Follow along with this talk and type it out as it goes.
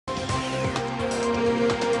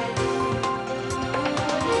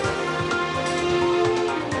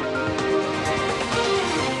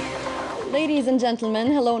and gentlemen,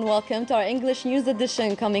 hello and welcome to our English news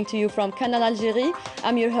edition coming to you from Canal Algérie.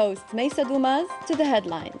 I'm your host, Maysa Doumaz. To the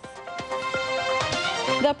headlines.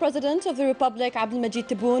 The President of the Republic, Abdelmajid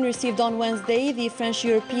Tebboune, received on Wednesday the French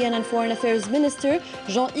European and Foreign Affairs Minister,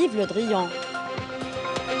 Jean-Yves Le Drian.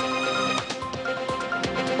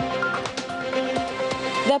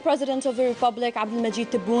 The President of the Republic,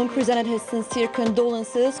 Abdelmajid Tebboune, presented his sincere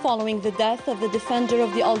condolences following the death of the defender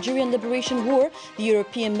of the Algerian Liberation War, the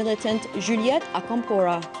European militant Juliette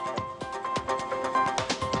Acampora.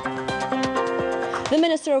 The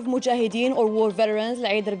Minister of Mujahideen or War Veterans,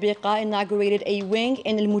 Laïd Rbiqa, inaugurated a wing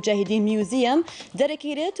in the Mujahideen Museum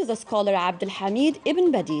dedicated to the scholar Abdelhamid Ibn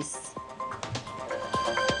Badis.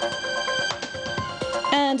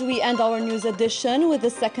 And we end our news edition with the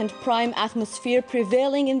second prime atmosphere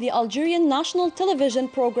prevailing in the Algerian national television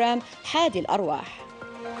program Hadi Al-Arwah.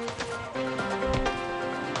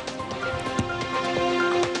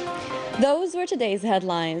 Those were today's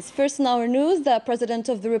headlines. First in our news, the President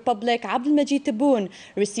of the Republic, Abdelmajid Tebboune,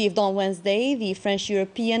 received on Wednesday the French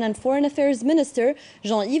European and Foreign Affairs Minister,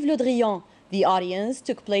 Jean-Yves Le Drian. The audience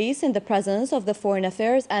took place in the presence of the Foreign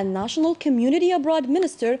Affairs and National Community Abroad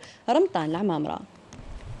Minister, Ramtan Al-Amamra.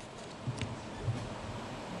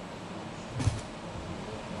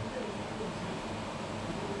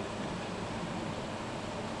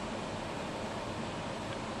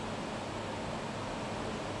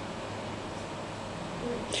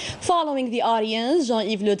 Following the audience,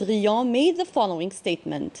 Jean-Yves Le Drian made the following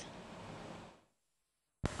statement.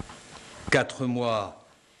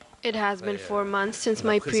 It has been 4 months since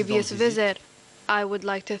my previous visit. I would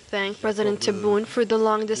like to thank President Tebboune for the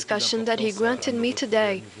long discussion that he granted me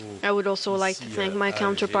today. I would also like to thank my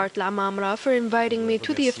counterpart Al-Amamra for inviting me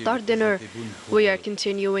to the iftar dinner. We are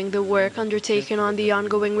continuing the work undertaken on the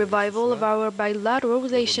ongoing revival of our bilateral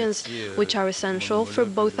relations, which are essential for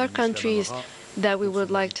both our countries, that we would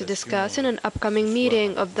like to discuss in an upcoming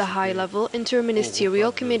meeting of the high-level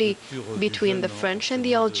interministerial committee between the French and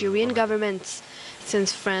the Algerian governments.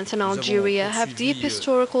 Since France and Algeria have deep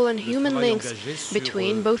historical and human links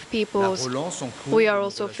between both peoples, we are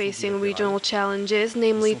also facing regional challenges,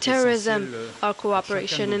 namely terrorism. Our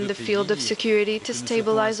cooperation in the field of security to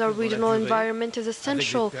stabilize our regional environment is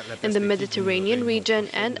essential in the Mediterranean region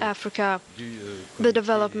and Africa. The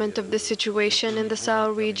development of the situation in the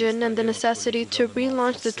Sahel region and the necessity to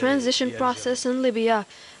relaunch the transition process in Libya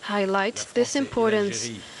highlights this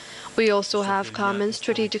importance. We also have common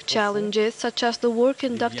strategic challenges such as the war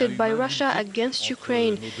conducted by Russia against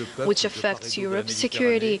Ukraine, which affects Europe's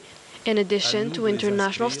security. In addition to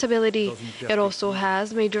international stability, it also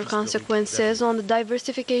has major consequences on the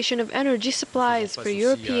diversification of energy supplies for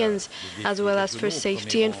Europeans, as well as for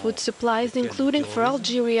safety and food supplies, including for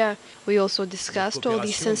Algeria. We also discussed all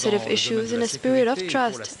these sensitive issues in a spirit of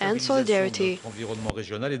trust and solidarity.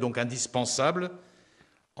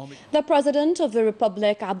 The President of the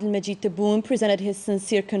Republic, Abdelmajid Tebboune, presented his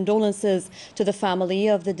sincere condolences to the family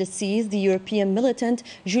of the deceased, the European militant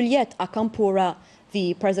Juliette Acampora.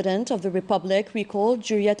 The President of the Republic recalled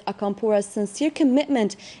Juliette Acampora's sincere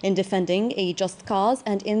commitment in defending a just cause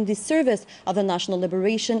and in the service of the national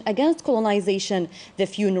liberation against colonization. The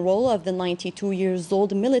funeral of the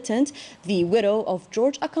 92-year-old militant, the widow of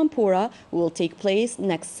George Acampora, will take place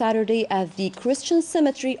next Saturday at the Christian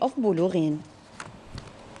Cemetery of Boulourine.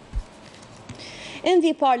 In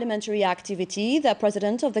the parliamentary activity, the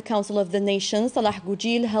President of the Council of the Nation, Salah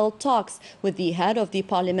Goujil, held talks with the head of the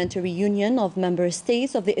Parliamentary Union of Member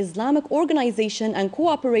States of the Islamic Organization and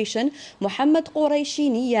Cooperation, Mohammed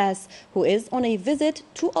Quraishi Niyas, who is on a visit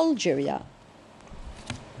to Algeria.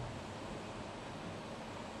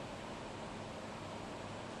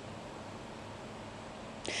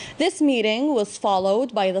 This meeting was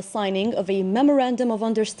followed by the signing of a memorandum of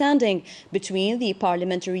understanding between the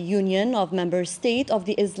Parliamentary Union of Member States of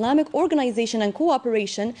the Islamic Organization and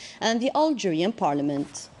Cooperation and the Algerian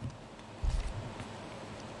Parliament.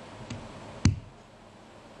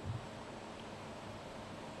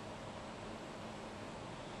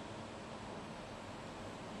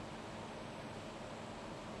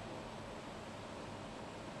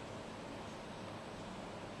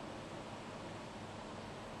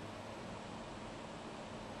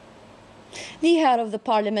 The head of the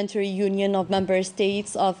Parliamentary Union of Member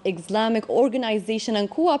States of Islamic Organization and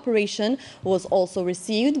Cooperation was also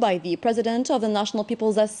received by the President of the National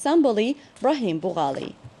People's Assembly, Brahim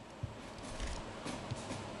Boughali.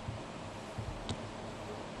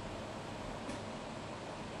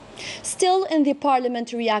 Still in the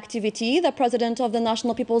parliamentary activity, the President of the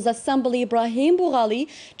National People's Assembly, Ibrahim Boughali,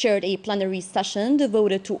 chaired a plenary session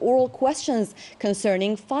devoted to oral questions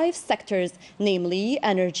concerning 5 sectors, namely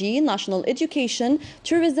energy, national education,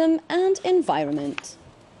 tourism, and environment.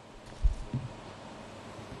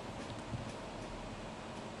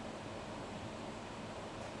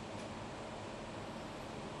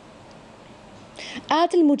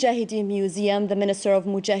 At Al-Mujahideen Museum, the Minister of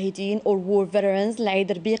Mujahideen or War Veterans, Laïd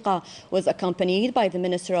Rbiqa, was accompanied by the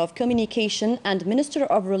Minister of Communication and Minister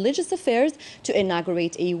of Religious Affairs to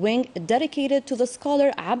inaugurate a wing dedicated to the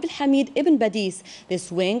scholar Abdul Hamid Ibn Badis.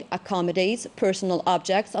 This wing accommodates personal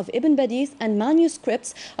objects of Ibn Badis and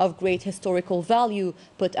manuscripts of great historical value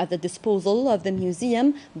put at the disposal of the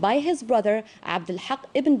museum by his brother Abdul Haq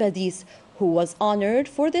Ibn Badis, who was honored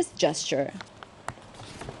for this gesture.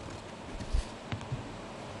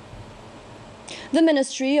 The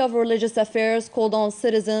Ministry of Religious Affairs called on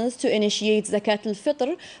citizens to initiate Zakat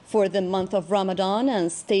al-Fitr for the month of Ramadan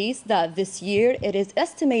and states that this year it is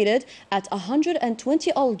estimated at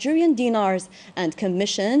 120 Algerian dinars and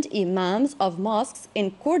commissioned imams of mosques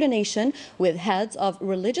in coordination with heads of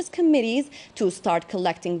religious committees to start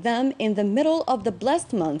collecting them in the middle of the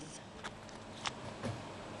blessed month.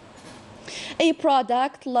 A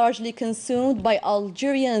product largely consumed by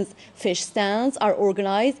Algerians, fish stands are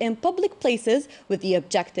organized in public places with the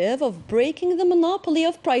objective of breaking the monopoly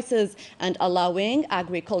of prices and allowing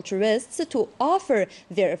agriculturists to offer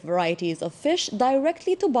their varieties of fish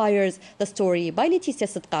directly to buyers. The story by Leticia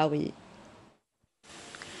Sidqawi.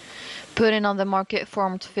 Putting on the market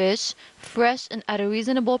farmed fish, fresh and at a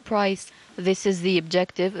reasonable price. This is the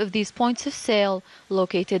objective of these points of sale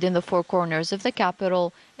located in the 4 corners of the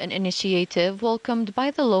capital, an initiative welcomed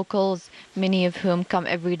by the locals, many of whom come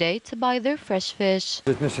every day to buy their fresh fish.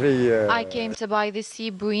 I came to buy the sea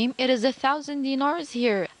bream. It is 1,000 dinars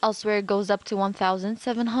here. Elsewhere it goes up to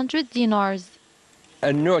 1,700 dinars.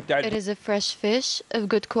 It is a fresh fish of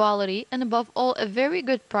good quality and above all a very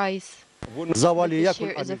good price. The fish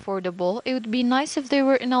here is affordable. It would be nice if there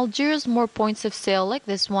were in Algiers more points of sale like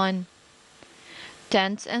this one.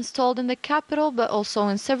 Tents installed in the capital but also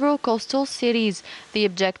in several coastal cities. The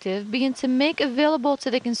objective being to make available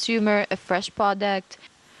to the consumer a fresh product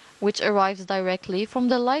which arrives directly from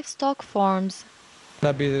the livestock farms.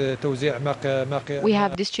 We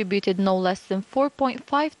have distributed no less than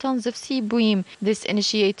 4.5 tons of sea bream. This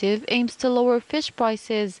initiative aims to lower fish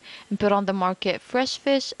prices and put on the market fresh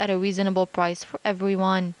fish at a reasonable price for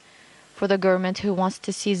everyone. For the government who wants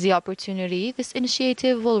to seize the opportunity, this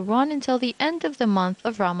initiative will run until the end of the month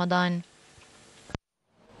of Ramadan.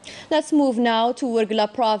 Let's move now to Ouargla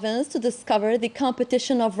province to discover the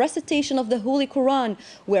competition of recitation of the Holy Quran,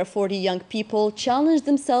 where 40 young people challenged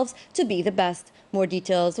themselves to be the best. More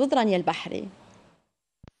details with Rania al-Bahri.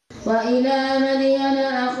 وإلى مدين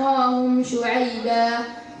أخاهم شعيبا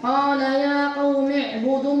قال يا قوم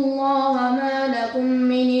اعبدوا الله ما لكم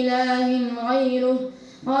من إله غيره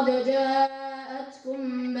قد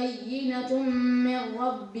جاءتكم بينة من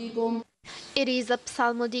ربكم. It is a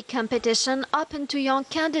psalmody competition open to young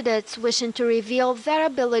candidates wishing to reveal their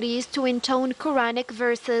abilities to intone Quranic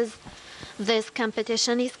verses. This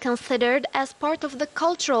competition is considered as part of the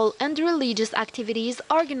cultural and religious activities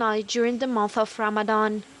organized during the month of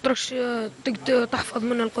Ramadan. It's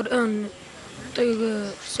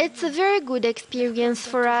a very good experience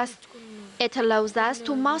for us. It allows us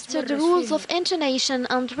to master the rules of intonation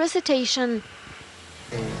and recitation.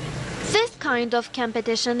 This kind of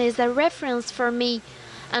competition is a reference for me,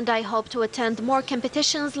 and I hope to attend more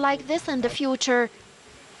competitions like this in the future.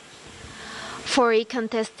 40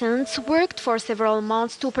 contestants worked for several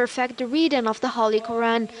months to perfect the reading of the Holy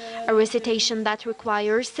Quran, a recitation that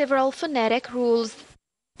requires several phonetic rules.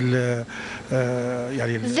 This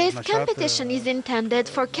competition is intended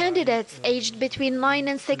for candidates aged between 9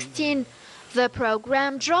 and 16. The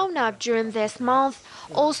program drawn up during this month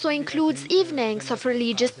also includes evenings of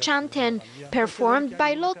religious chanting performed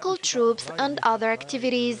by local troops and other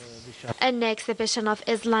activities. An exhibition of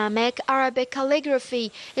Islamic Arabic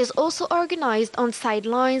calligraphy is also organized on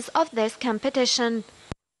sidelines of this competition.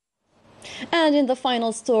 And in the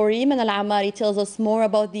final story, Manal Amari tells us more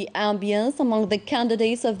about the ambience among the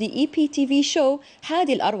candidates of the EPTV show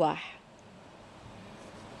Hadi al-Arwah.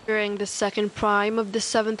 During the second prime of the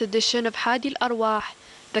 7th edition of Hadi al-Arwah,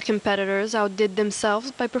 the competitors outdid themselves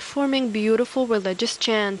by performing beautiful religious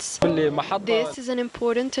chants. This is an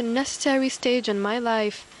important and necessary stage in my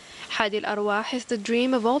life. Hadi al-Arwah is the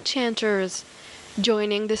dream of all chanters.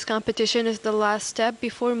 Joining this competition is the last step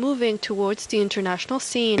before moving towards the international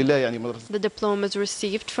scene. The diplomas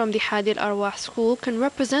received from the Hadi al-Arwah school can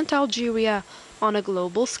represent Algeria on a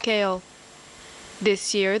global scale.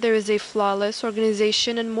 This year, there is a flawless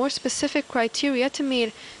organization and more specific criteria to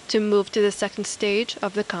meet to move to the second stage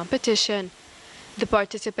of the competition. The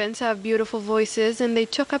participants have beautiful voices and they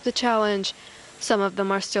took up the challenge. Some of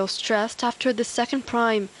them are still stressed after the second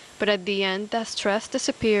prime, but at the end, that stress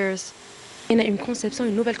disappears. There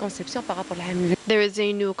is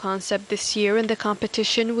a new concept this year, and the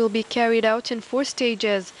competition will be carried out in 4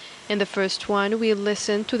 stages. In the first one, we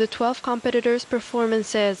listen to the 12 competitors'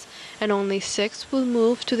 performances, and only 6 will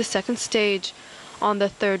move to the second stage. On the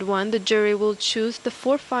third one, the jury will choose the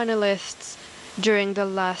 4 finalists. During the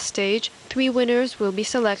last stage, 3 winners will be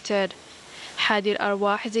selected. Hadi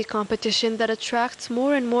Al-Arwah is a competition that attracts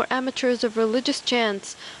more and more amateurs of religious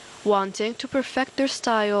chants, wanting to perfect their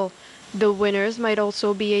style. The winners might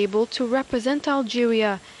also be able to represent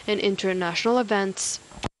Algeria in international events.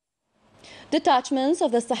 Detachments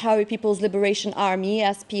of the Sahrawi People's Liberation Army,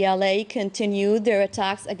 SPLA, continued their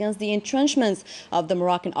attacks against the entrenchments of the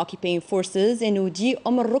Moroccan occupying forces in Oudi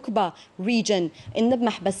Rukba region in the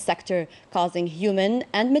Mahbas sector, causing human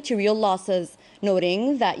and material losses.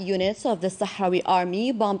 Noting that units of the Sahrawi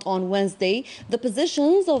army bombed on Wednesday the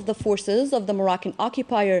positions of the forces of the Moroccan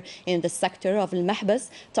occupier in the sector of Al-Mahbas,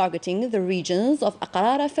 targeting the regions of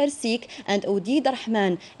Aqrara Farsik and Oudi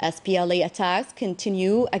Darhman. SPLA attacks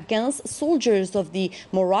continue against soldiers of the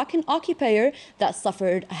Moroccan occupier that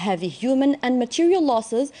suffered heavy human and material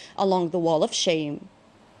losses along the Wall of Shame.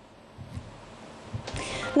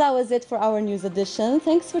 That was it for our news edition.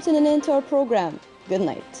 Thanks for tuning in to our program. Good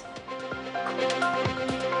night.